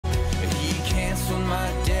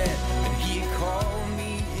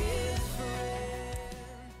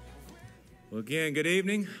Again, good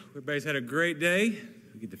evening. Everybody's had a great day.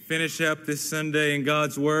 We get to finish up this Sunday in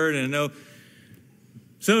God's Word. And I know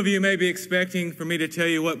some of you may be expecting for me to tell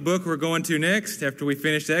you what book we're going to next after we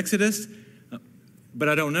finish Exodus, but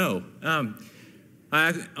I don't know.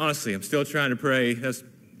 I'm still trying to pray. That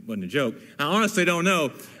wasn't a joke. I honestly don't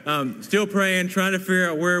know. Still praying, trying to figure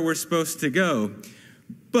out where we're supposed to go.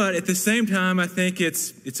 But at the same time, I think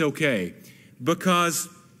it's okay, because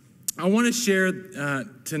I want to share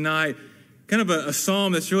tonight kind of a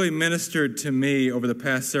psalm that's really ministered to me over the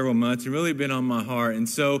past several months and really been on my heart. And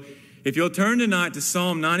so if you'll turn tonight to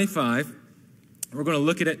Psalm 95, we're going to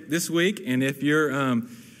look at it this week. And if you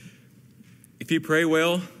pray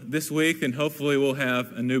well this week, then hopefully we'll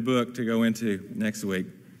have a new book to go into next week.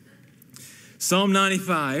 Psalm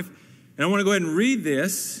 95. And I want to go ahead and read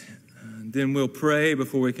this. Then we'll pray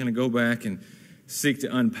before we kind of go back and seek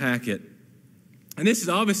to unpack it. And this is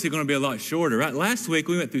obviously going to be a lot shorter, right? Last week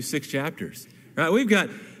we went through 6 chapters, right? We've got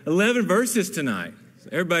 11 verses tonight. So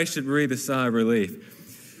everybody should breathe a sigh of relief.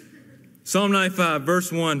 Psalm 95,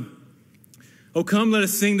 verse 1. Oh, come, let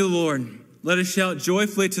us sing to the Lord. Let us shout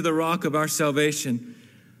joyfully to the rock of our salvation.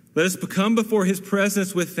 Let us come before his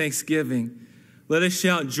presence with thanksgiving. Let us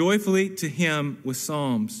shout joyfully to him with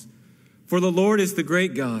psalms. For the Lord is the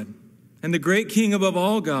great God and the great King above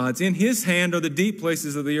all gods. In his hand are the deep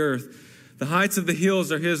places of the earth. The heights of the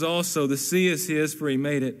hills are his also. The sea is his, for he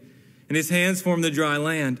made it. And his hands form the dry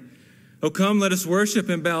land. Oh, come, let us worship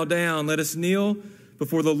and bow down. Let us kneel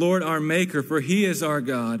before the Lord our Maker, for he is our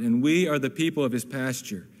God, and we are the people of his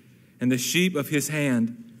pasture and the sheep of his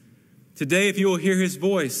hand. Today, if you will hear his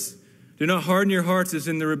voice, do not harden your hearts as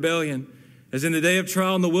in the rebellion, as in the day of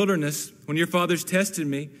trial in the wilderness, when your fathers tested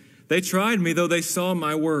me. They tried me, though they saw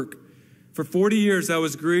my work. For 40 years I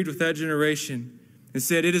was grieved with that generation, and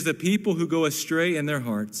said, it is a people who go astray in their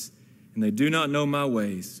hearts, and they do not know my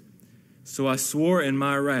ways. So I swore in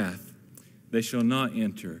my wrath, they shall not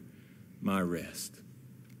enter my rest.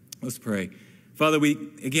 Let's pray. Father, we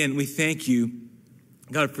thank you,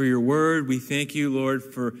 God, for your word. We thank you, Lord,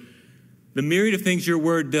 for the myriad of things your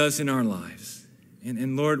word does in our lives.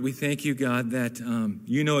 And Lord, we thank you, God, that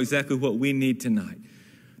you know exactly what we need tonight,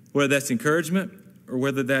 whether that's encouragement or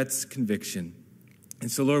whether that's conviction. And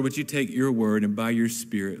so, Lord, would you take your word and by your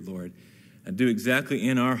Spirit, Lord, and do exactly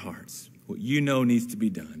in our hearts what you know needs to be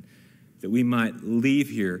done, that we might leave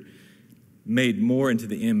here made more into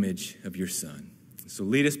the image of your Son. So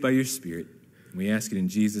lead us by your Spirit, and we ask it in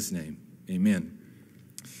Jesus' name. Amen.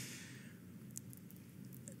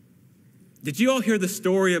 Did you all hear the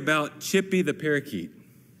story about Chippy the parakeet?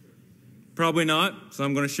 Probably not, so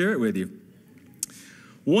I'm going to share it with you.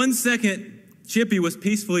 1 second, Chippy was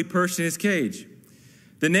peacefully perched in his cage.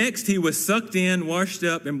 The next, he was sucked in, washed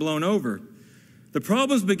up, and blown over. The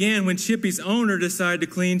problems began when Chippy's owner decided to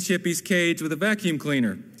clean Chippy's cage with a vacuum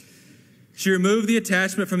cleaner. She removed the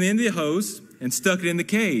attachment from the end of the hose and stuck it in the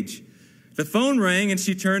cage. The phone rang, and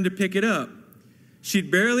she turned to pick it up.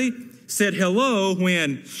 She'd barely said hello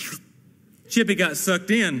when Chippy got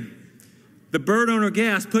sucked in. The bird owner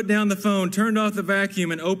gasped, put down the phone, turned off the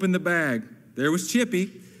vacuum, and opened the bag. There was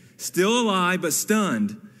Chippy, still alive but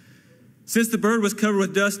stunned. Since the bird was covered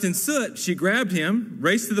with dust and soot, she grabbed him,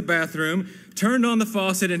 raced to the bathroom, turned on the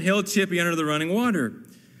faucet, and held Chippy under the running water.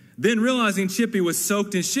 Then, realizing Chippy was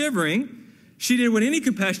soaked and shivering, she did what any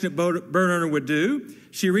compassionate bird owner would do.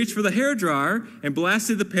 She reached for the hairdryer and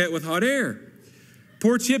blasted the pet with hot air.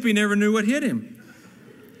 Poor Chippy never knew what hit him.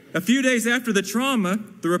 A few days after the trauma,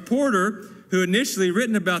 the reporter who initially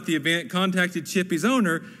written about the event contacted Chippy's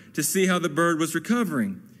owner to see how the bird was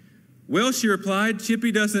recovering. Well, she replied,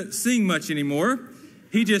 Chippy doesn't sing much anymore.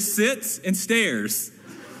 He just sits and stares.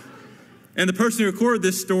 And the person who recorded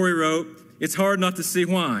this story wrote, it's hard not to see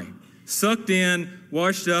why. Sucked in,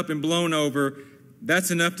 washed up, and blown over,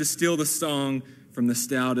 that's enough to steal the song from the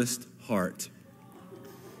stoutest heart.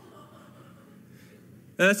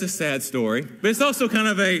 That's a sad story, but it's also kind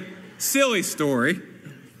of a silly story.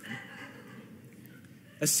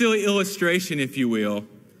 A silly illustration, if you will,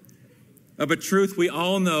 of a truth we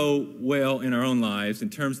all know well in our own lives in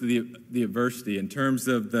terms of the adversity, in terms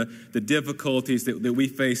of the difficulties that we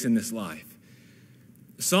face in this life.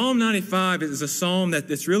 Psalm 95 is a psalm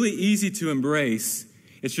that's really easy to embrace.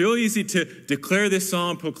 It's really easy to declare this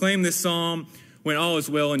psalm, proclaim this psalm when all is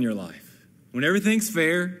well in your life. When everything's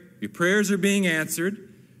fair, your prayers are being answered.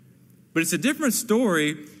 But it's a different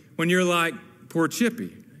story when you're like poor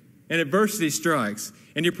Chippy and adversity strikes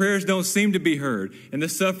and your prayers don't seem to be heard, and the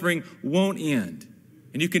suffering won't end,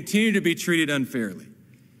 and you continue to be treated unfairly.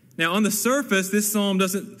 Now, on the surface, this psalm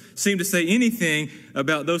doesn't seem to say anything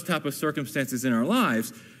about those type of circumstances in our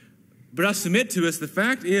lives, But I submit to us, the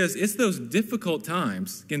fact is, it's those difficult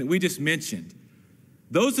times, again, that we just mentioned.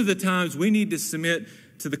 Those are the times we need to submit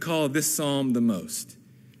to the call of this psalm the most.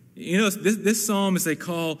 You know, this psalm is a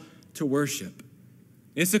call to worship.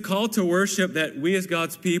 It's a call to worship that we as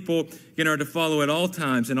God's people are to follow at all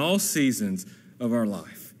times and all seasons of our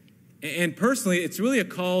life. And personally, it's really a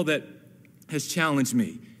call that has challenged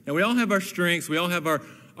me. Now, we all have our strengths. We all have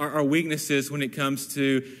our weaknesses when it comes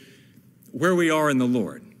to where we are in the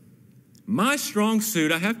Lord. My strong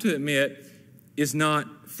suit, I have to admit, is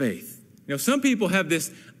not faith. You know, some people have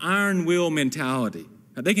this iron will mentality.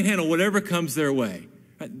 They can handle whatever comes their way.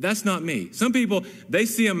 That's not me. Some people, they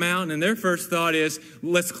see a mountain and their first thought is,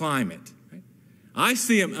 let's climb it. I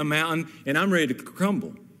see a mountain and I'm ready to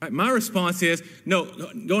crumble. My response is, no,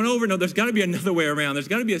 there's got to be another way around. There's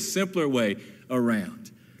got to be a simpler way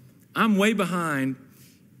around. I'm way behind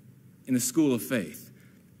in the school of faith.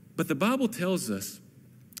 But the Bible tells us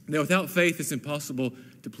that without faith, it's impossible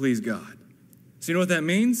to please God. So you know what that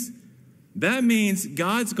means? That means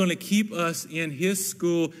God's going to keep us in his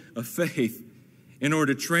school of faith in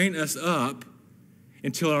order to train us up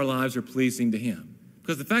until our lives are pleasing to him.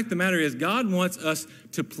 Because the fact of the matter is, God wants us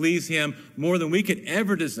to please him more than we could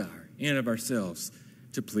ever desire in and of ourselves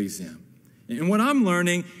to please him. And what I'm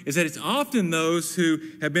learning is that it's often those who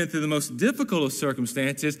have been through the most difficult of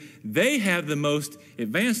circumstances, they have the most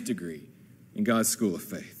advanced degree in God's school of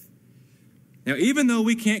faith. Now, even though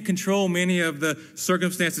we can't control many of the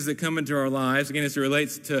circumstances that come into our lives, again, as it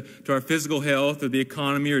relates to our physical health or the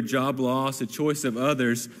economy or job loss, the choice of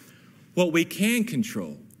others, what we can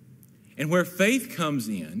control and where faith comes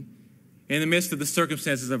in the midst of the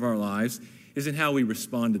circumstances of our lives is in how we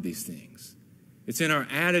respond to these things. It's in our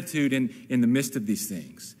attitude in the midst of these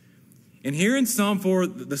things. And here in Psalm 4,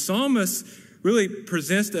 the psalmist really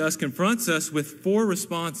confronts us with 4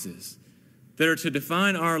 responses that are to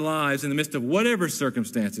define our lives in the midst of whatever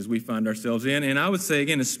circumstances we find ourselves in. And I would say,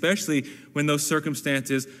 again, especially when those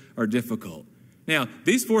circumstances are difficult. Now,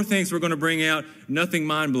 these 4 things we're going to bring out, nothing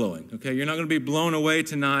mind-blowing, okay? You're not going to be blown away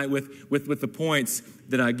tonight with the points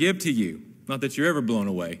that I give to you. Not that you're ever blown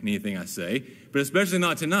away in anything I say, but especially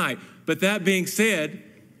not tonight. But that being said,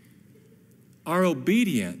 our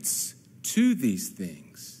obedience to these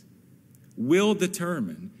things will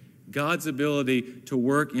determine God's ability to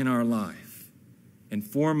work in our life and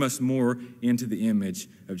form us more into the image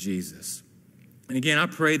of Jesus. And again, I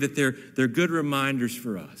pray that they're good reminders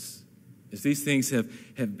for us, as these things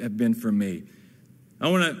have been for me. I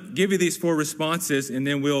want to give you these 4 responses, and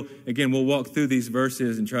then we'll walk through these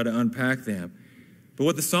verses and try to unpack them. But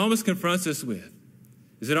what the psalmist confronts us with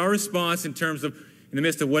is that our response in the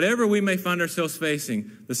midst of whatever we may find ourselves facing,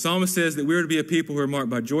 the psalmist says that we're to be a people who are marked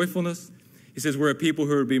by joyfulness. He says we're a people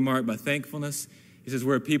who are to be marked by thankfulness. He says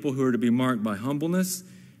we're a people who are to be marked by humbleness,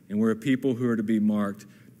 and we're a people who are to be marked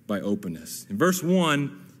by openness. In verse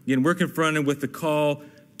 1, again, we're confronted with the call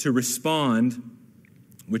to respond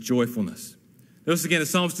with joyfulness. Notice again, the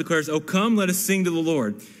psalmist declares, "Oh, come, let us sing to the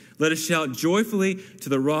Lord. Let us shout joyfully to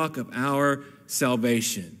the rock of our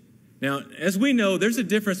salvation." Now, as we know, there's a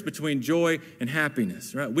difference between joy and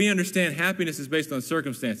happiness, right? We understand happiness is based on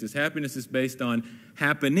circumstances. Happiness is based on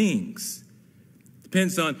happenings.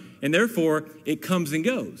 Depends on, and therefore, it comes and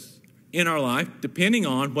goes in our life depending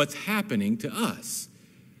on what's happening to us.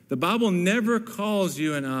 The Bible never calls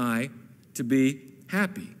you and I to be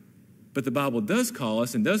happy, but the Bible does call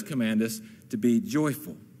us and does command us to be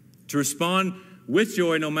joyful, to respond with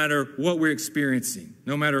joy no matter what we're experiencing,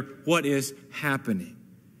 no matter what is happening.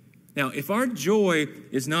 Now, if our joy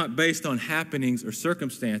is not based on happenings or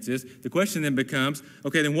circumstances, the question then becomes,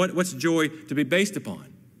 okay, then what's joy to be based upon?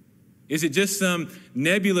 Is it just some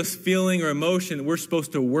nebulous feeling or emotion that we're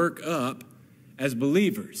supposed to work up as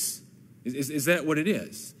believers? Is that what it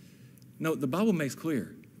is? No, the Bible makes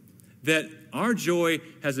clear that our joy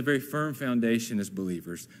has a very firm foundation as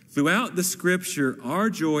believers. Throughout the Scripture, our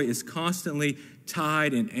joy is constantly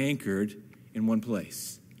tied and anchored in one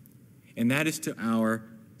place, and that is to our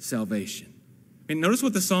salvation. And notice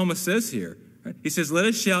what the psalmist says here. Right? He says, "Let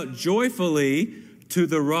us shout joyfully to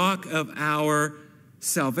the rock of our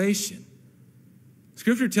salvation."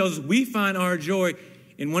 Scripture tells us we find our joy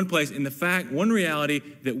in one place, in the fact, one reality,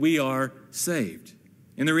 that we are saved.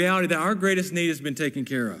 In the reality that our greatest need has been taken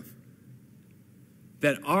care of.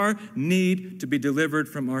 That our need to be delivered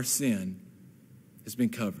from our sin has been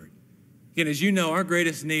covered. Again, as you know, our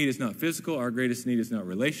greatest need is not physical. Our greatest need is not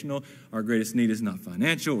relational. Our greatest need is not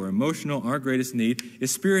financial or emotional. Our greatest need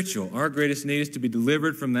is spiritual. Our greatest need is to be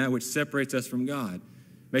delivered from that which separates us from God,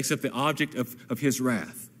 makes up the object of his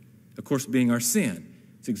wrath, of course, being our sin.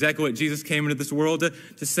 It's exactly what Jesus came into this world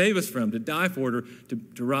to save us from, to die for, to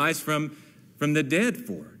rise from the dead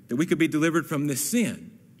for, that we could be delivered from this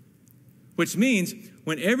sin. Which means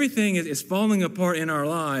when everything is falling apart in our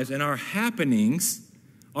lives and our happenings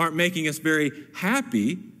aren't making us very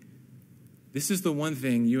happy, this is the one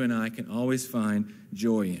thing you and I can always find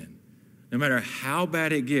joy in. No matter how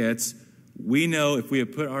bad it gets, we know if we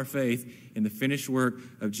have put our faith in the finished work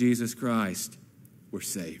of Jesus Christ, we're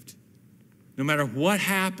saved. No matter what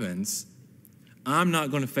happens, I'm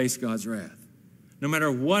not going to face God's wrath. No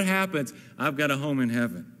matter what happens, I've got a home in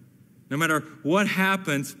heaven. No matter what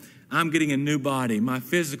happens, I'm getting a new body. My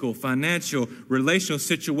physical, financial, relational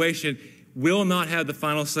situation will not have the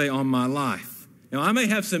final say on my life. Now, I may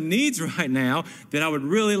have some needs right now that I would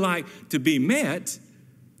really like to be met,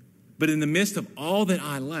 but in the midst of all that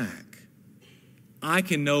I lack, I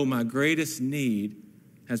can know my greatest need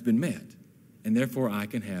has been met, and therefore I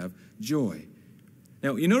can have joy.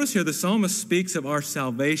 Now, you notice here the psalmist speaks of our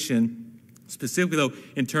salvation, specifically, though,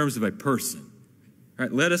 in terms of a person. All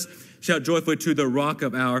right, let us shout joyfully to the rock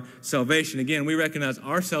of our salvation. Again, we recognize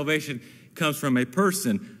our salvation comes from a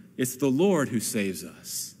person. It's the Lord who saves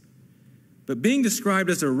us. But being described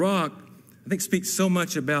as a rock, I think, speaks so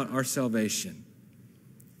much about our salvation.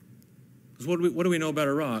 Because what do we know about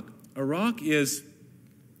a rock? A rock is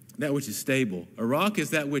that which is stable. A rock is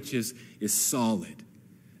that which is solid.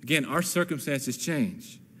 Again, our circumstances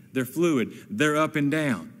change. They're fluid. They're up and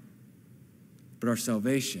down. But our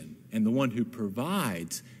salvation and the one who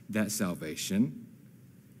provides that salvation,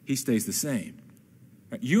 he stays the same.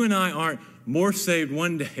 Right? You and I aren't more saved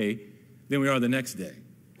one day than we are the next day.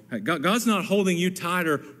 Right? God's not holding you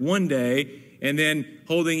tighter one day and then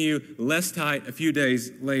holding you less tight a few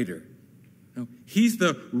days later. No, he's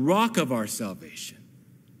the rock of our salvation.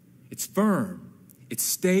 It's firm. It's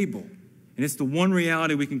stable. And it's the one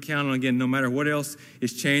reality we can count on again, no matter what else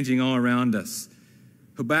is changing all around us.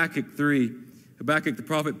 Habakkuk 3, Habakkuk the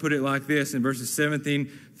prophet put it like this in verses 17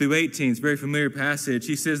 through 18. It's a very familiar passage.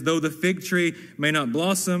 He says, though the fig tree may not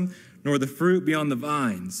blossom, nor the fruit be on the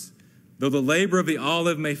vines, though the labor of the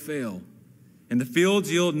olive may fail, and the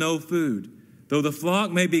fields yield no food, though the flock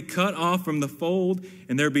may be cut off from the fold,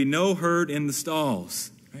 and there be no herd in the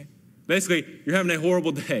stalls. Right? Basically, you're having a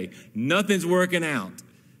horrible day. Nothing's working out.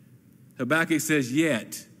 Habakkuk says,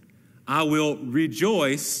 yet I will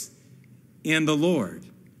rejoice in the Lord.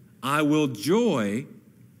 I will joy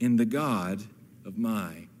in the God of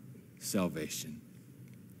my salvation.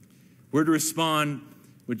 We're to respond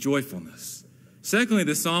with joyfulness. Secondly,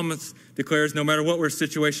 the psalmist declares no matter what our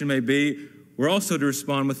situation may be, we're also to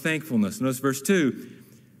respond with thankfulness. Notice verse 2.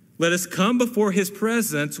 Let us come before his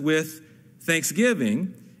presence with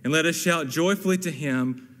thanksgiving, and let us shout joyfully to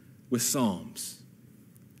him with psalms.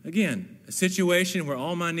 Again, a situation where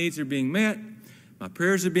all my needs are being met, my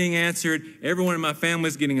prayers are being answered, everyone in my family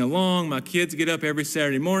is getting along, my kids get up every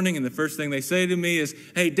Saturday morning, and the first thing they say to me is,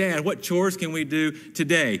 hey, Dad, what chores can we do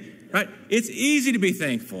today? Right? It's easy to be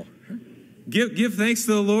thankful. Give thanks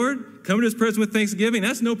to the Lord. Come to his presence with thanksgiving.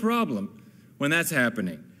 That's no problem when that's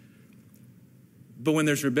happening. But when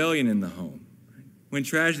there's rebellion in the home, when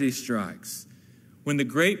tragedy strikes, when the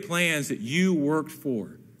great plans that you worked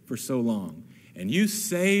for so long and you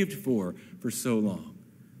saved for so long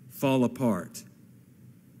fall apart,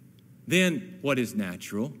 then what is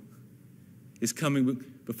natural is coming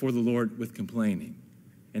before the Lord with complaining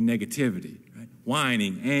and negativity, right?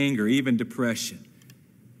 Whining, anger, even depression.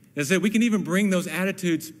 As I said, we can even bring those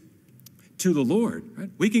attitudes to the Lord, right?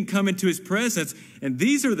 We can come into his presence, and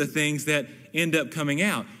these are the things that end up coming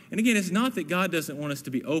out. And again, it's not that God doesn't want us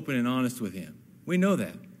to be open and honest with him. We know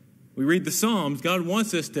that. We read the Psalms. God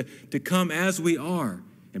wants us to come as we are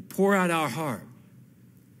and pour out our heart.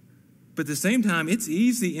 But at the same time, it's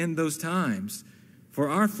easy in those times for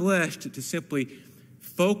our flesh to simply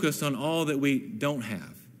focus on all that we don't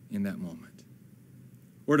have in that moment,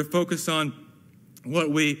 or to focus on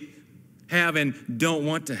what we have and don't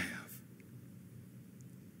want to have,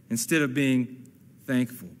 instead of being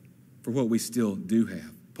thankful for what we still do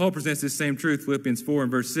have. Paul presents this same truth, Philippians 4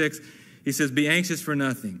 and verse 6. He says, be anxious for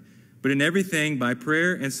nothing, but in everything by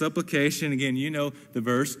prayer and supplication, again, you know the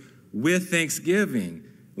verse, with thanksgiving,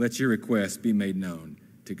 let your requests be made known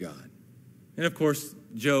to God. And of course,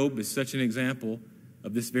 Job is such an example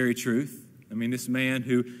of this very truth. I mean, this man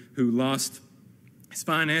who lost his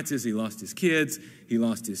finances, he lost his kids, he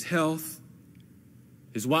lost his health.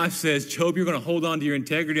 His wife says, Job, you're going to hold on to your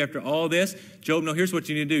integrity after all this? Job, no, here's what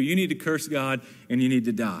you need to do. You need to curse God and you need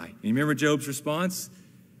to die. And you remember Job's response?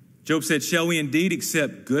 Job said, shall we indeed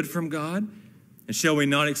accept good from God? And shall we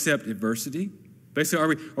not accept adversity?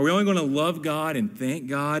 Basically, are we only going to love God and thank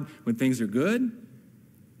God when things are good?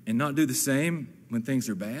 and not do the same when things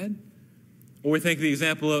are bad? Or we think of the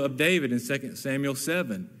example of David in 2 Samuel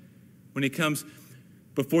 7, when he comes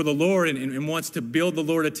before the Lord and wants to build the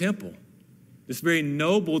Lord a temple. This very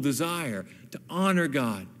noble desire to honor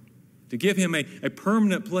God, to give him a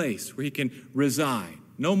permanent place where he can reside,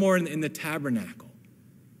 no more in the tabernacle,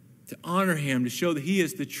 to honor him, to show that he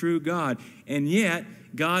is the true God. And yet,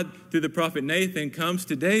 God, through the prophet Nathan, comes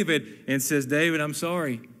to David and says, David, I'm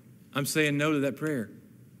sorry. I'm saying no to that prayer.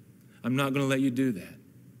 I'm not going to let you do that.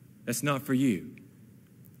 That's not for you.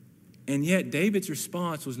 And yet, David's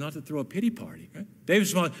response was not to throw a pity party. Right?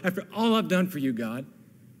 David's response, after all I've done for you, God,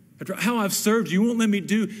 after how I've served you, you won't let me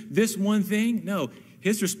do this one thing? No.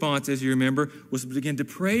 His response, as you remember, was to begin to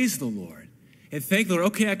praise the Lord and thank the Lord.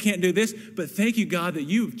 Okay, I can't do this, but thank you, God, that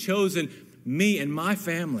you've chosen me and my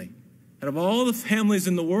family out of all the families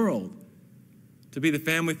in the world to be the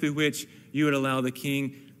family through which you would allow the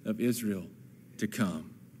King of Israel to come.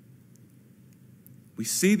 We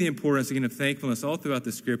see the importance, again, of thankfulness all throughout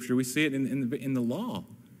the Scripture. We see it in the law,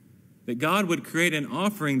 that God would create an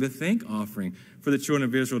offering, the thank offering, for the children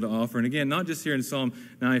of Israel to offer. And again, not just here in Psalm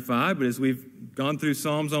 95, but as we've gone through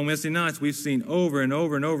Psalms on Wednesday nights, we've seen over and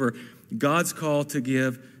over and over God's call to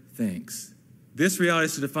give thanks. This reality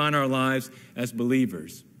is to define our lives as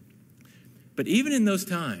believers. But even in those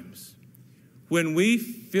times, when we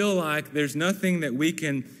feel like there's nothing that we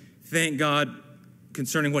can thank God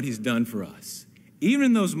concerning what he's done for us, even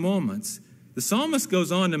in those moments, the psalmist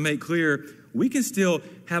goes on to make clear we can still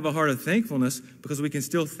have a heart of thankfulness because we can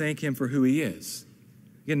still thank him for who he is.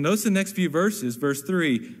 Again, notice the next few verses. Verse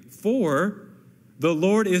 3, for the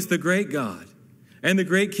Lord is the great God and the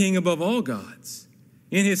great King above all gods.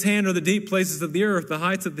 In his hand are the deep places of the earth. The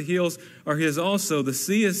heights of the hills are his also. The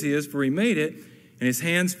sea is his, for he made it, and his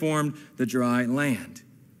hands formed the dry land.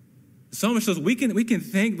 The psalmist shows we can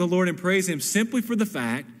thank the Lord and praise him simply for the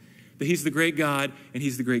fact that he's the great God and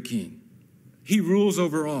he's the great King. He rules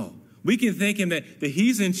over all. We can thank him that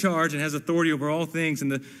he's in charge and has authority over all things.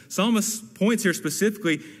 And the psalmist points here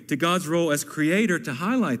specifically to God's role as creator to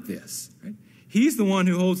highlight this. Right? He's the one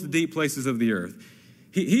who holds the deep places of the earth.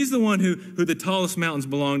 He's the one who the tallest mountains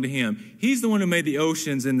belong to him. He's the one who made the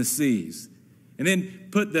oceans and the seas and then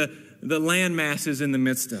put the land masses in the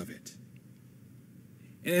midst of it.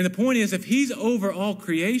 And the point is, if he's over all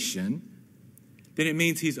creation, then it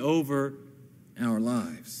means he's over our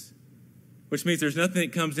lives, which means there's nothing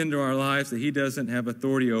that comes into our lives that he doesn't have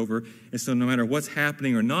authority over. And so no matter what's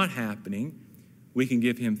happening or not happening, we can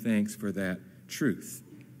give him thanks for that truth.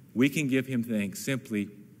 We can give him thanks simply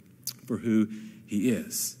for who he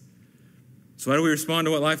is. So how do we respond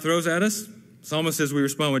to what life throws at us? The psalmist says we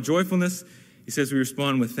respond with joyfulness. He says we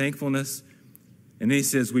respond with thankfulness. And then he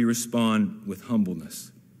says we respond with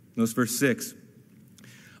humbleness. Notice verse 6.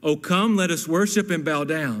 Oh, come, let us worship and bow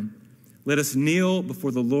down. Let us kneel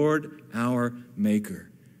before the Lord our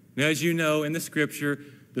Maker. Now, as you know, in the Scripture,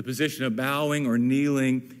 the position of bowing or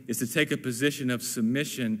kneeling is to take a position of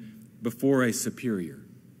submission before a superior.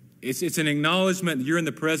 It's an acknowledgement that you're in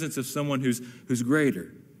the presence of someone who's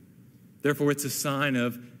greater. Therefore, it's a sign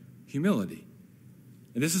of humility.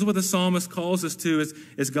 And this is what the psalmist calls us to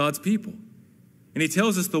as God's people. And he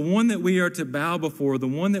tells us the one that we are to bow before, the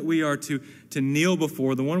one that we are to kneel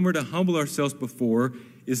before, the one we're to humble ourselves before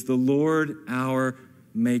is the Lord our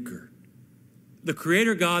Maker. The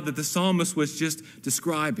Creator God that the psalmist was just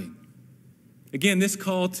describing. Again, this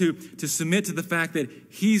call to submit to the fact that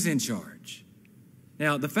he's in charge.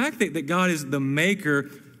 Now, the fact that God is the Maker,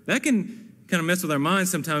 that can kind of mess with our minds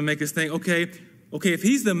sometimes and make us think, okay, if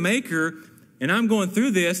he's the Maker and I'm going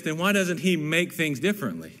through this, then why doesn't he make things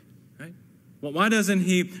differently? Right? Well, why doesn't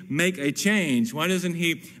he make a change? Why doesn't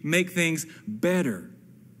he make things better?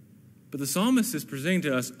 But the psalmist is presenting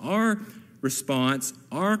to us our response,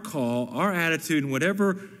 our call, our attitude, and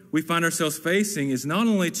whatever we find ourselves facing is not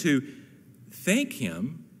only to thank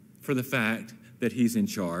him for the fact that he's in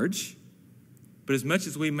charge, but as much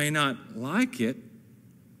as we may not like it,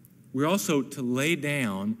 we're also to lay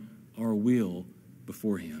down our will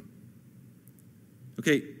before him.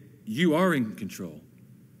 Okay, you are in control.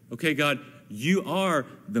 Okay, God, you are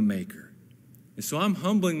the Maker. And so I'm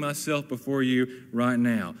humbling myself before you right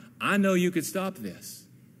now. I know you could stop this.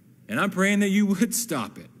 And I'm praying that you would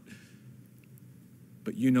stop it.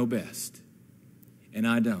 But you know best. And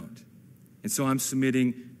I don't. And so I'm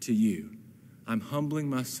submitting to you. I'm humbling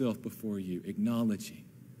myself before you, acknowledging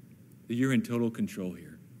that you're in total control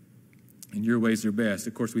here. And your ways are best.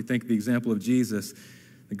 Of course, we think of the example of Jesus,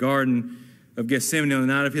 the Garden of Gethsemane on the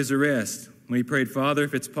night of his arrest, when he prayed, Father,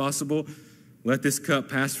 if it's possible, let this cup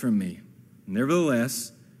pass from me.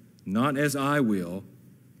 Nevertheless, not as I will,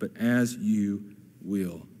 but as you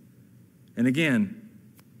will. And again,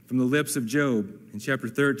 from the lips of Job in chapter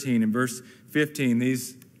 13 and verse 15,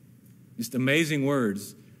 these just amazing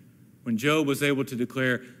words when Job was able to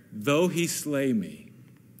declare, though he slay me,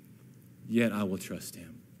 yet I will trust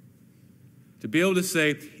him. To be able to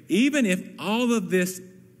say, even if all of this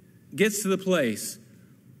gets to the place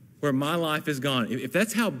where my life is gone, if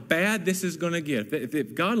that's how bad this is going to get,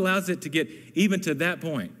 if God allows it to get even to that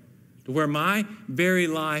point, to where my very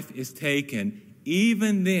life is taken,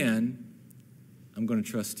 even then, I'm going to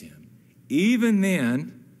trust him. Even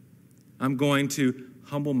then, I'm going to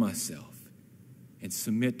humble myself and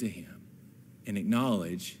submit to him and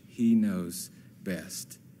acknowledge he knows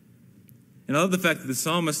best. And I love the fact that the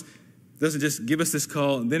psalmist doesn't just give us this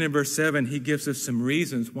call. And then in verse 7, he gives us some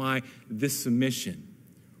reasons why this submission,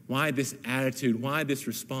 why this attitude, why this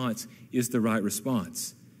response is the right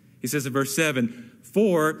response. He says in verse 7,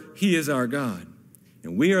 for he is our God,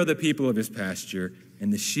 and we are the people of his pasture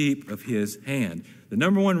and the sheep of his hand. The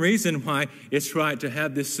number one reason why it's right to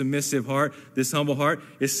have this submissive heart, this humble heart,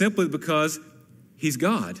 is simply because he's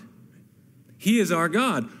God. He is our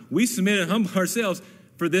God. We submit and humble ourselves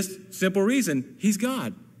for this simple reason. He's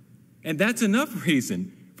God. And that's enough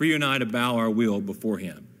reason for you and I to bow our will before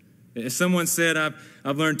him. As someone said,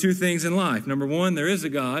 I've learned two things in life. Number one, there is a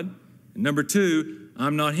God. And number two,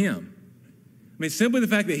 I'm not him. I mean, simply the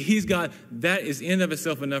fact that he's God, that is in of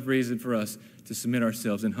itself enough reason for us to submit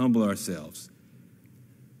ourselves and humble ourselves.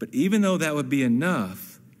 But even though that would be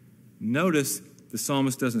enough, notice the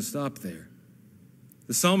psalmist doesn't stop there.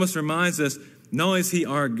 The psalmist reminds us, not only is he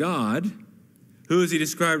our God, who, as he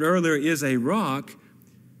described earlier, is a rock,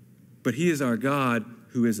 but he is our God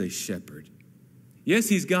who is a shepherd. Yes,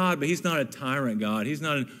 he's God, but he's not a tyrant God. He's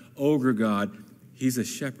not an ogre God. He's a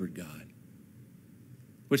shepherd God,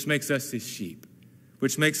 which makes us his sheep,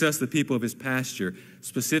 which makes us the people of his pasture,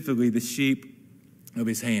 specifically the sheep of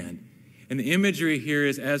his hand. And the imagery here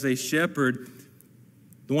is as a shepherd,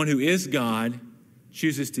 the one who is God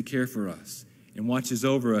chooses to care for us and watches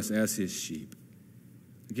over us as his sheep.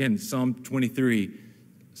 Again, Psalm 23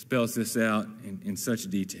 spells this out in such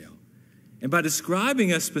detail. And by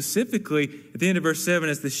describing us specifically at the end of verse 7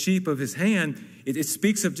 as the sheep of his hand, it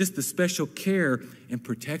speaks of just the special care and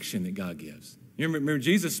protection that God gives. You remember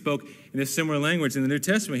Jesus spoke in a similar language in the New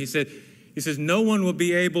Testament. He says, no one will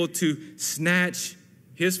be able to snatch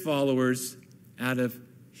his followers out of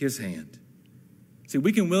his hand. See,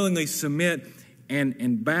 we can willingly submit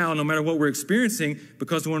and bow no matter what we're experiencing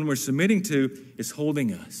because the one we're submitting to is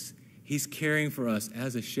holding us. He's caring for us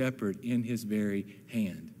as a shepherd in his very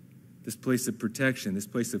hand. This place of protection, this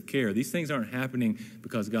place of care. These things aren't happening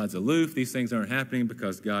because God's aloof. These things aren't happening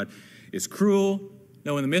because God is cruel.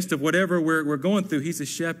 No, in the midst of whatever we're going through, he's a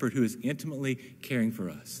shepherd who is intimately caring for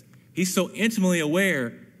us. He's so intimately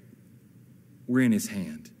aware we're in his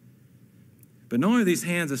hand. But not only are these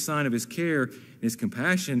hands a sign of his care and his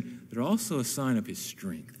compassion, they're also a sign of his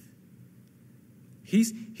strength.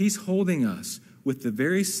 He's holding us with the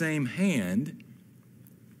very same hand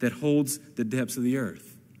that holds the depths of the earth.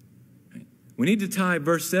 We need to tie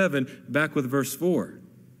verse 7 back with verse 4.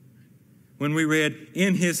 When we read,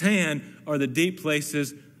 in his hand are the deep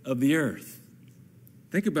places of the earth.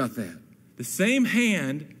 Think about that. The same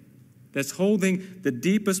hand that's holding the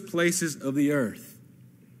deepest places of the earth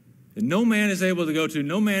that no man is able to go to,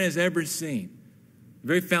 no man has ever seen. The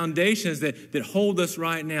very foundations that hold us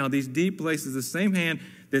right now, these deep places, the same hand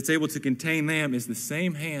that's able to contain them is the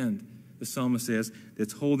same hand, the psalmist says,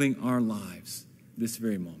 that's holding our lives this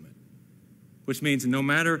very moment. Which means no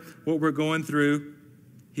matter what we're going through,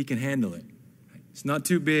 he can handle it. It's not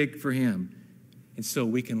too big for him. And so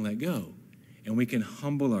we can let go and we can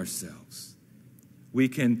humble ourselves. We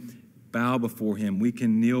can bow before him. We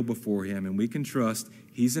can kneel before him and we can trust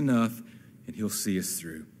he's enough and he'll see us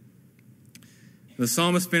through. The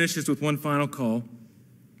psalmist finishes with one final call.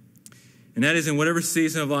 And that is in whatever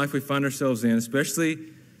season of life we find ourselves in, especially,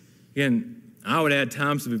 again, I would add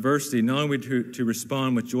times of adversity, not only to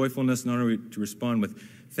respond with joyfulness, not only to respond with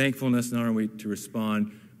thankfulness, not only to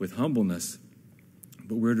respond with humbleness,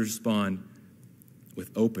 but we're to respond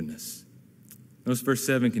with openness. Notice verse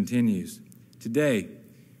 7 continues. Today,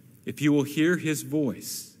 if you will hear his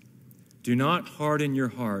voice, do not harden your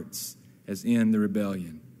hearts as in the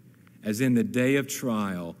rebellion, as in the day of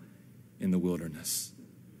trial in the wilderness.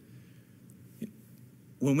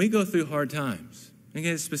 When we go through hard times,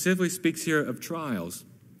 again, it specifically speaks here of trials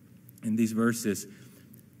in these verses.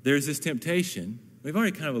 There's this temptation. We've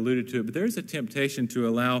already kind of alluded to it, but there's a temptation to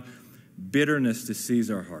allow bitterness to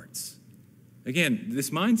seize our hearts. Again,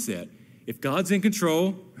 this mindset, if God's in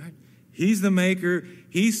control, right, he's the maker,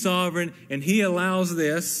 he's sovereign, and he allows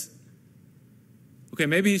this, Okay,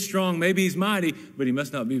 maybe he's strong, maybe he's mighty, but he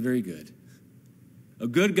must not be very good. A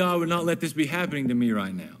good God would not let this be happening to me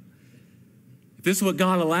right now. If this is what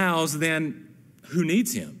God allows, then who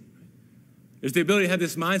needs him? There's the ability to have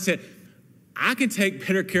this mindset, I can take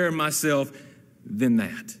better care of myself than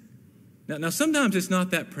that. Now, sometimes it's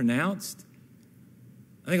not that pronounced.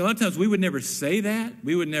 I think a lot of times we would never say that.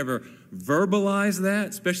 We would never verbalize that,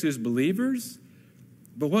 especially as believers.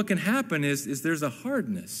 But what can happen is there's a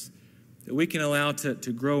hardness that we can allow to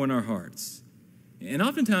grow in our hearts. And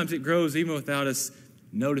oftentimes it grows even without us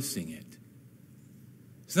noticing it.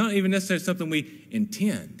 It's not even necessarily something we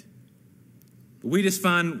intend. But we just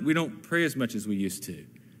find we don't pray as much as we used to.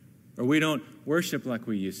 Or we don't worship like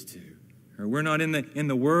we used to. Or we're not in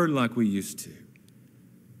the Word like we used to.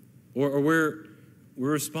 Or we're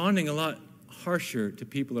responding a lot harsher to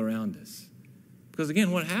people around us. Because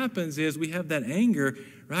again, what happens is we have that anger,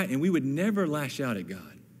 right? And we would never lash out at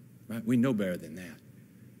God, right? We know better than that.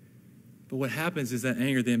 But what happens is that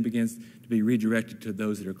anger then begins to be redirected to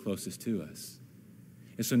those that are closest to us.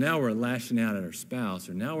 And so now we're lashing out at our spouse,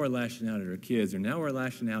 or now we're lashing out at our kids, or now we're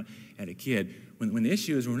lashing out at a kid, when the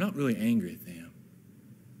issue is we're not really angry at them.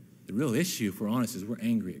 The real issue, if we're honest, is we're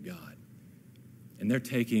angry at God. And they're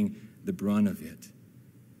taking the brunt of it.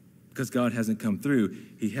 Because God hasn't come through.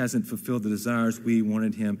 He hasn't fulfilled the desires we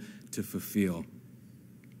wanted him to fulfill.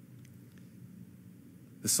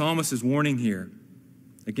 The psalmist is warning here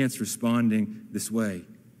against responding this way.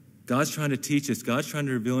 God's trying to teach us. God's trying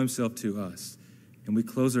to reveal himself to us. And we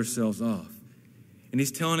close ourselves off. And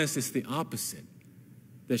he's telling us it's the opposite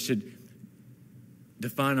that should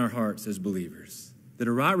define our hearts as believers. That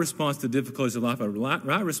a right response to the difficulties of life, a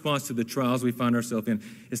right response to the trials we find ourselves in,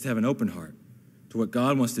 is to have an open heart to what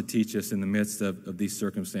God wants to teach us in the midst of these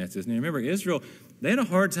circumstances. And remember, Israel, they had a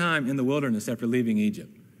hard time in the wilderness after leaving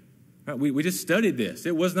Egypt. Right? We just studied this.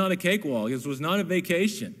 It was not a cakewalk. It was not a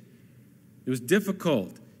vacation. It was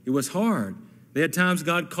difficult. It was hard. They had times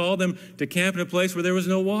God called them to camp in a place where there was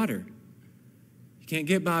no water. You can't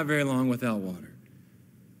get by very long without water.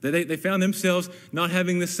 They found themselves not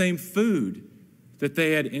having the same food that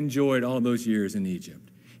they had enjoyed all those years in Egypt.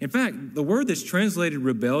 In fact, the word that's translated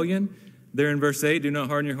rebellion, there in verse 8, do not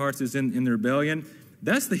harden your hearts as in the rebellion,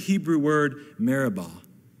 that's the Hebrew word meribah,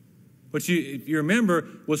 which, if you remember,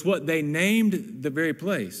 was what they named the very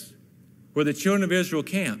place where the children of Israel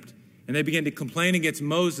camped. And they began to complain against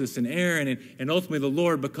Moses and Aaron and ultimately the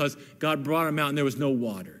Lord because God brought them out and there was no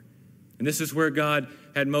water. And this is where God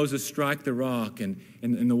had Moses strike the rock and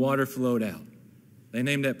the water flowed out. They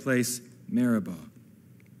named that place Meribah.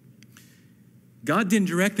 God didn't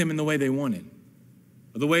direct them in the way they wanted,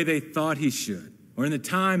 or the way they thought he should, or in the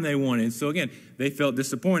time they wanted. So again, they felt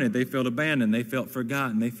disappointed, they felt abandoned, they felt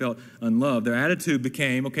forgotten, they felt unloved. Their attitude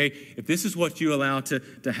became, okay, if this is what you allow to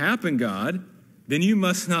happen, God, then you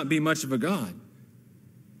must not be much of a God.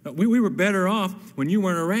 We were better off when you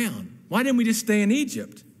weren't around. Why didn't we just stay in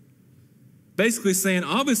Egypt? Basically saying,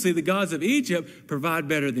 obviously the gods of Egypt provide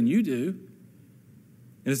better than you do.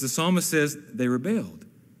 And as the psalmist says, they rebelled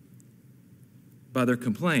by their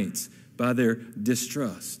complaints, by their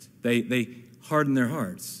distrust. They hardened their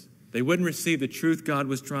hearts. They wouldn't receive the truth God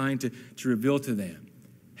was trying to reveal to them.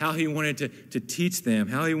 How he wanted to teach them,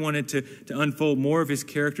 how he wanted to unfold more of his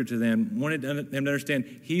character to them, wanted them to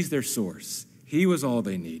understand he's their source. He was all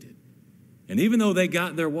they needed. And even though they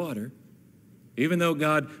got their water, even though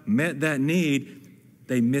God met that need,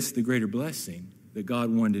 they missed the greater blessing that God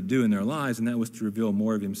wanted to do in their lives, and that was to reveal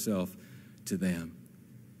more of himself to them.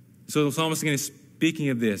 So the psalmist again is speaking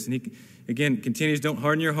of this, and he again continues, don't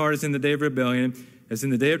harden your heart as in the day of rebellion, as in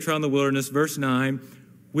the day of trial in the wilderness. Verse 9,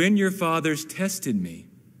 when your fathers tested me,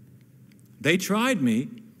 they tried me,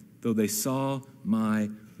 though they saw my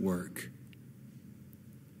work.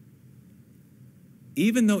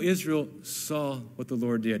 Even though Israel saw what the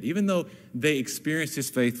Lord did, even though they experienced his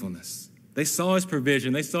faithfulness, they saw his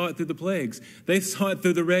provision, they saw it through the plagues, they saw it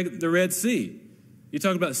through the Red Sea. You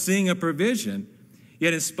talk about seeing a provision,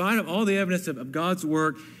 yet in spite of all the evidence of God's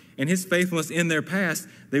work and his faithfulness in their past,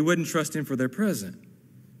 they wouldn't trust him for their present.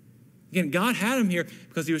 Again, God had them here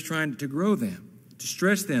because he was trying to grow them, to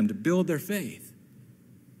stretch them, to build their faith,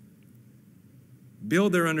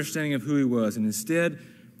 build their understanding of who he was. And instead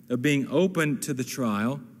of being open to the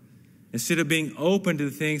trial, instead of being open to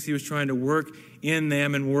the things he was trying to work in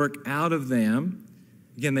them and work out of them,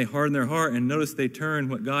 again, they hardened their heart. And notice they turned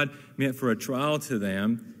what God meant for a trial to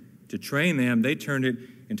them, to train them, they turned it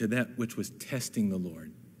into that which was testing the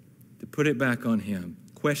Lord, to put it back on him,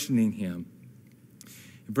 questioning him.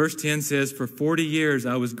 Verse 10 says, for 40 years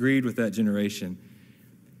I was grieved with that generation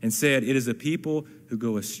and said, it is a people who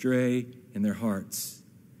go astray in their hearts,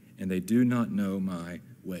 and they do not know my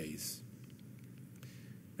ways.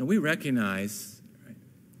 Now we recognize, right,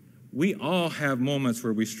 we all have moments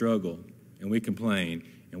where we struggle and we complain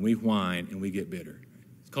and we whine and we get bitter.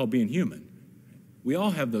 It's called being human. We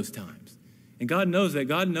all have those times. And God knows that.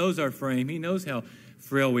 God knows our frame. He knows how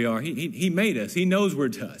frail we are. He made us. He knows we're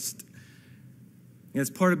dust. And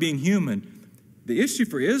it's part of being human. The issue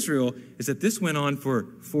for Israel is that this went on for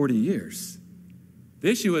 40 years. The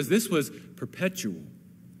issue was this was perpetual.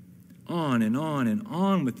 On and on and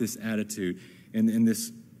on with this attitude and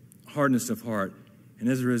this hardness of heart. And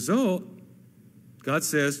as a result, God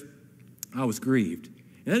says, I was grieved.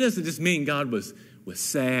 And that doesn't just mean God was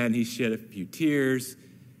sad and he shed a few tears.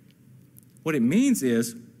 What it means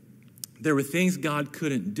is there were things God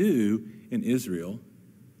couldn't do in Israel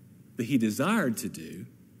that he desired to do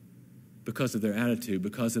because of their attitude,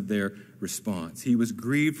 because of their response. He was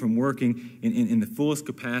grieved from working in the fullest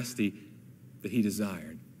capacity that he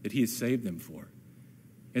desired, that he had saved them for.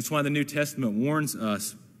 It's why the New Testament warns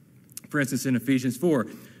us, for instance, in Ephesians 4,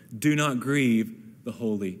 do not grieve the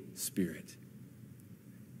Holy Spirit.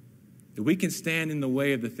 That we can stand in the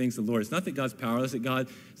way of the things of the Lord. It's not that God's powerless,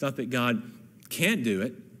 it's not that God can't do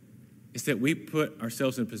it. It's that we put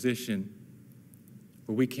ourselves in a position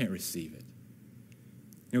where we can't receive it.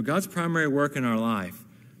 You know, God's primary work in our life,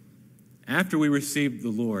 after we receive the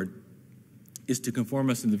Lord, is to conform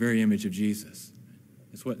us in the very image of Jesus.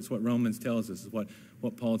 It's what Romans tells us. It's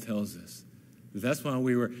what Paul tells us. That's why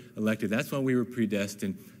we were elected. That's why we were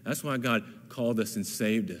predestined. That's why God called us and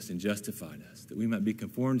saved us and justified us, that we might be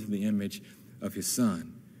conformed to the image of his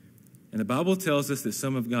Son. And the Bible tells us that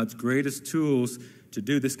some of God's greatest tools to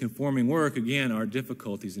do this conforming work, again, are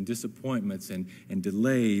difficulties and disappointments and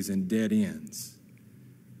delays and dead ends.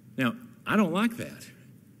 Now, I don't like that.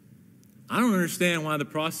 I don't understand why the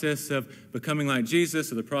process of becoming like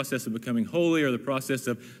Jesus or the process of becoming holy or the process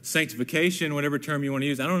of sanctification, whatever term you want to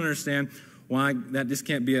use, I don't understand why that just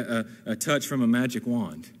can't be a touch from a magic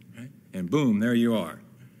wand, right? And boom, there you are.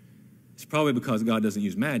 It's probably because God doesn't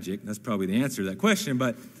use magic. That's probably the answer to that question.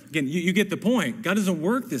 But again, you get the point. God doesn't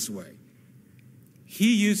work this way.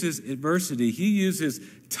 He uses adversity. He uses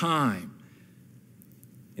time.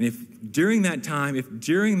 And if during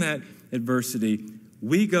that adversity,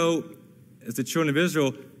 we go, as the children of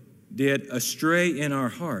Israel did, astray in our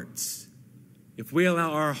hearts, if we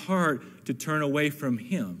allow our heart to turn away from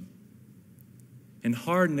him and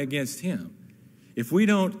harden against him, if we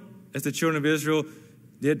don't, as the children of Israel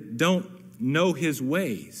did, don't know his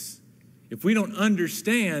ways, if we don't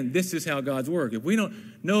understand this is how God's work, if we don't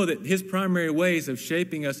know that his primary ways of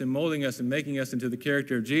shaping us and molding us and making us into the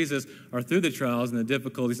character of Jesus are through the trials and the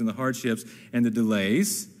difficulties and the hardships and the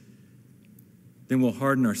delays, then we'll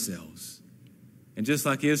harden ourselves. And just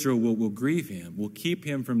like Israel, we'll grieve him. We'll keep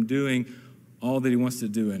him from doing all that he wants to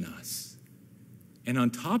do in us. And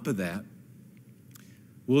on top of that,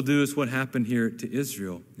 we'll do is what happened here to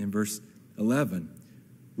Israel in verse 11.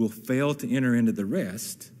 We'll fail to enter into the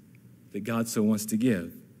rest that God so wants to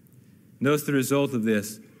give. Notice the result of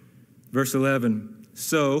this. Verse 11,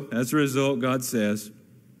 so, as a result, God says,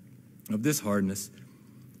 of this hardness,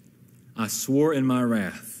 I swore in my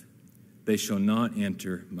wrath, they shall not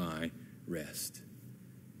enter my rest.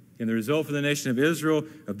 And the result for the nation of Israel,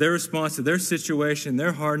 of their response to their situation,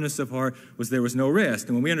 their hardness of heart, was there was no rest.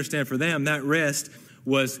 And when we understand for them, that rest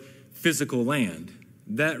was physical land.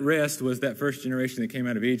 That rest was that first generation that came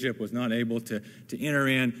out of Egypt was not able to enter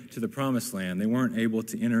into the promised land. They weren't able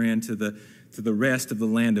to enter into the rest of the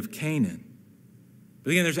land of Canaan.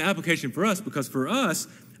 But again, there's an application for us, because for us,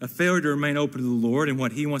 a failure to remain open to the Lord and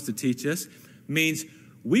what he wants to teach us means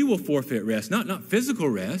we will forfeit rest, not physical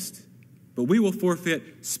rest, but we will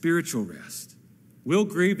forfeit spiritual rest. We'll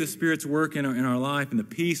grieve the Spirit's work in our life and the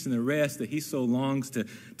peace and the rest that he so longs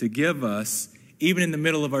to give us, even in the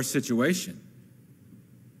middle of our situation.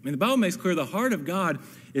 I mean, the Bible makes clear the heart of God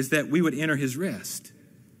is that we would enter his rest.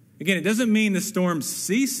 Again, it doesn't mean the storm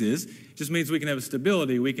ceases. It just means we can have a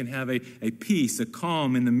stability. We can have a peace, a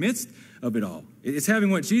calm in the midst of it all. It's having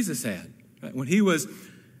what Jesus had. Right? When he was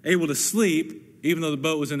able to sleep, even though the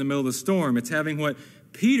boat was in the middle of the storm, it's having what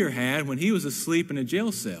Peter had when he was asleep in a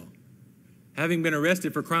jail cell, having been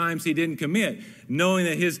arrested for crimes he didn't commit, knowing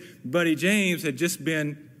that his buddy James had just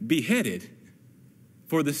been beheaded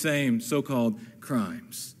for the same so-called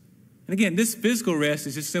crimes. And again, this physical rest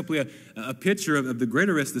is just simply a picture of the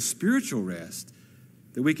greater rest, the spiritual rest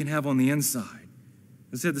that we can have on the inside.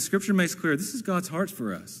 As I said, the scripture makes clear this is God's heart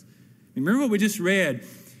for us. Remember what we just read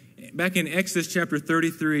back in Exodus chapter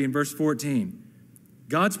 33 and verse 14.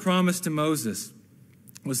 God's promise to Moses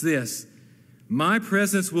was this: my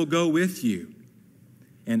presence will go with you,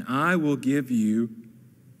 and I will give you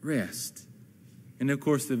rest. And of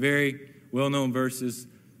course, the very well-known verses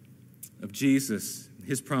of Jesus,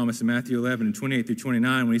 his promise in Matthew 11 and 28 through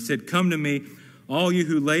 29, when he said, "Come to me, all you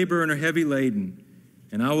who labor and are heavy laden,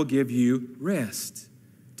 and I will give you rest.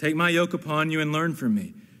 Take my yoke upon you and learn from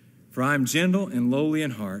me, for I am gentle and lowly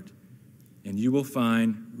in heart, and you will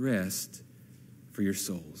find rest for your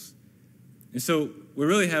souls." And so we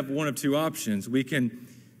really have one of two options. We can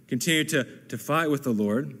continue to fight with the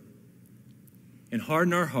Lord and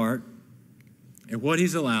harden our heart at what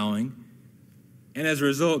he's allowing, and as a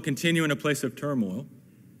result, continue in a place of turmoil,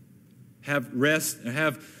 have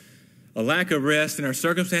a lack of rest in our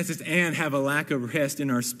circumstances and have a lack of rest in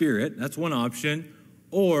our spirit. That's one option.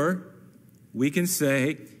 Or we can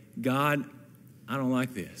say, "God, I don't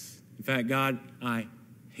like this. In fact, God, I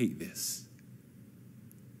hate this.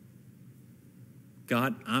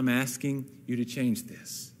 God, I'm asking you to change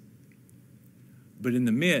this. But in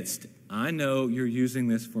the midst, I know you're using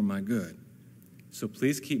this for my good. So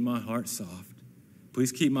please keep my heart soft.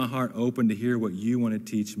 Please keep my heart open to hear what you want to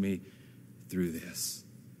teach me through this."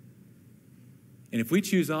 And if we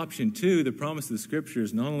choose option 2, the promise of the Scripture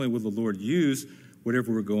is not only will the Lord use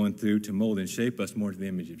whatever we're going through to mold and shape us more to the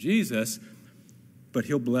image of Jesus, but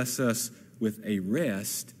he'll bless us with a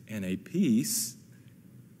rest and a peace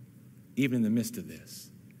even in the midst of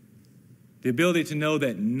this. The ability to know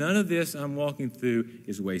that none of this I'm walking through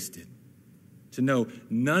is wasted. To know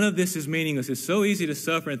none of this is meaningless. It's so easy to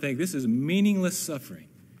suffer and think this is meaningless suffering.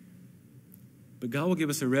 But God will give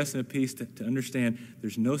us a rest and a peace to understand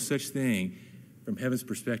there's no such thing from heaven's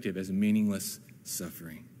perspective as meaningless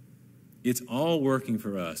suffering. It's all working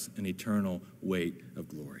for us an eternal weight of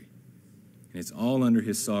glory. And it's all under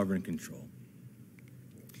his sovereign control.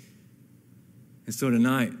 And so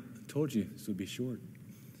tonight, I told you this would be short.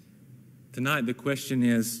 Tonight, the question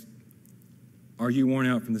is, are you worn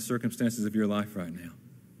out from the circumstances of your life right now?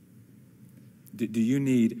 Do you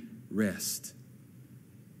need rest?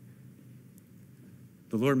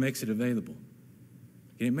 The Lord makes it available.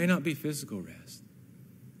 And it may not be physical rest.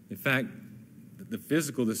 In fact, the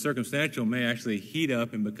physical, the circumstantial may actually heat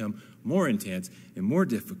up and become more intense and more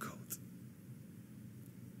difficult.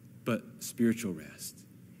 But spiritual rest.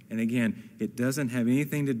 And again, it doesn't have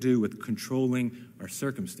anything to do with controlling our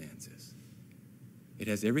circumstances. It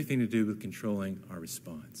has everything to do with controlling our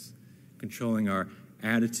response, controlling our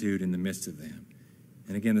attitude in the midst of them.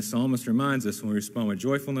 And again, the psalmist reminds us when we respond with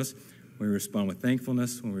joyfulness, when we respond with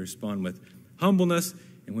thankfulness, when we respond with humbleness,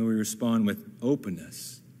 and when we respond with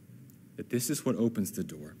openness, that this is what opens the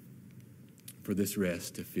door for this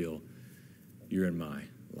rest to fill your and my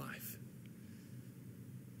life.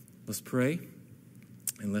 Let's pray,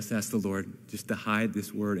 and let's ask the Lord just to hide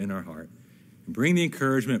this word in our heart. And bring the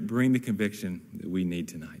encouragement, bring the conviction that we need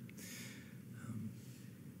tonight.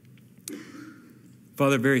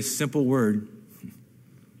 Father, very simple word,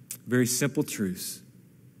 very simple truths.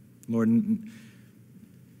 Lord,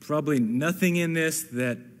 probably nothing in this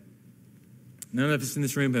that none of us in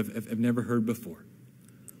this room have never heard before.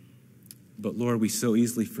 But Lord, we so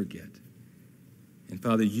easily forget. And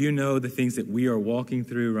Father, you know the things that we are walking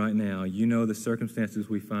through right now. You know the circumstances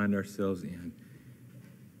we find ourselves in.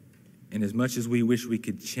 And as much as we wish we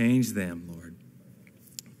could change them, Lord,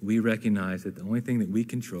 we recognize that the only thing that we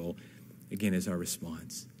control, again, is our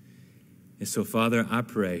response. And so, Father, I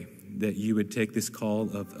pray that you would take this call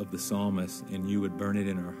of the psalmist and you would burn it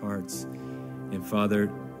in our hearts. And Father,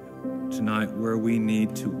 tonight where we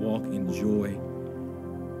need to walk in joy,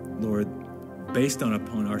 Lord, based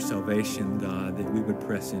upon our salvation, God, that we would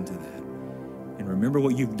press into that. And remember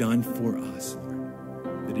what you've done for us,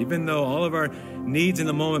 Lord. That even though all of our needs in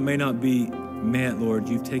the moment may not be met, Lord,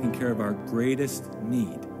 you've taken care of our greatest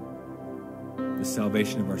need, the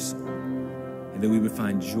salvation of our soul. And that we would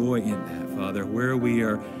find joy in that, Father, where we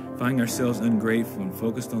are finding ourselves ungrateful and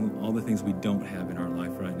focused on all the things we don't have in our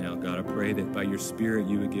life right now. God, I pray that by your Spirit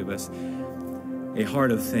you would give us a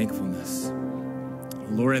heart of thankfulness.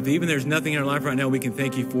 Lord, if even there's nothing in our life right now we can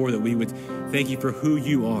thank you for, that we would thank you for who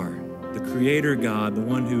you are, the Creator God, the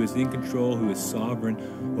one who is in control, who is sovereign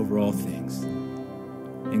over all things.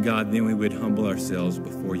 And God, then we would humble ourselves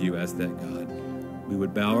before you as that God. We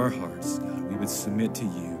would bow our hearts, God. We would submit to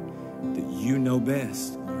you, that you know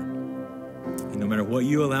best, Lord. And no matter what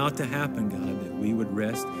you allow to happen, God, that we would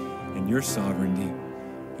rest in your sovereignty,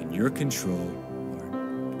 in your control,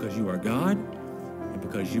 Lord, because you are God, and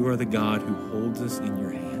because you are the God who holds us in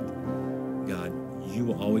your hand. God, you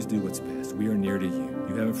will always do what's best. We are near to you.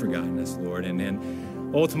 You haven't forgotten us, Lord. And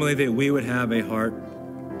then ultimately that we would have a heart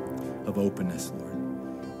of openness, Lord.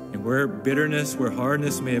 And where bitterness, where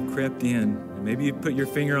hardness may have crept in, and maybe you put your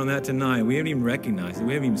finger on that tonight, we haven't even recognized it.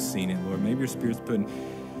 We haven't even seen it, Lord. Maybe your Spirit's putting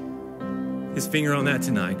his finger on that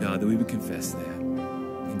tonight, God, that we would confess that.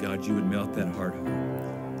 And God, you would melt that heart over.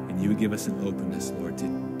 And you would give us an openness, Lord, to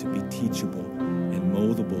be teachable and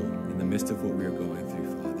moldable in the midst of what we are going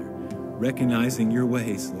through, Father. Recognizing your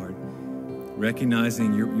ways, Lord.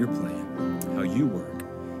 Recognizing your plan, how you work.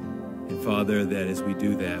 And Father, that as we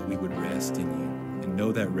do that, we would rest in you. And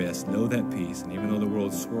know that rest, know that peace. And even though the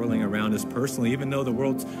world's swirling around us personally, even though the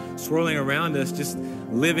world's swirling around us just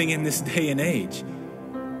living in this day and age,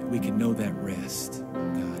 we can know that rest,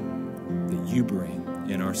 God, that you bring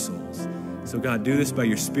in our souls. So God, do this by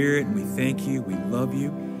your Spirit, and we thank you, we love you,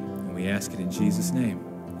 and we ask it in Jesus' name.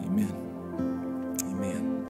 Amen.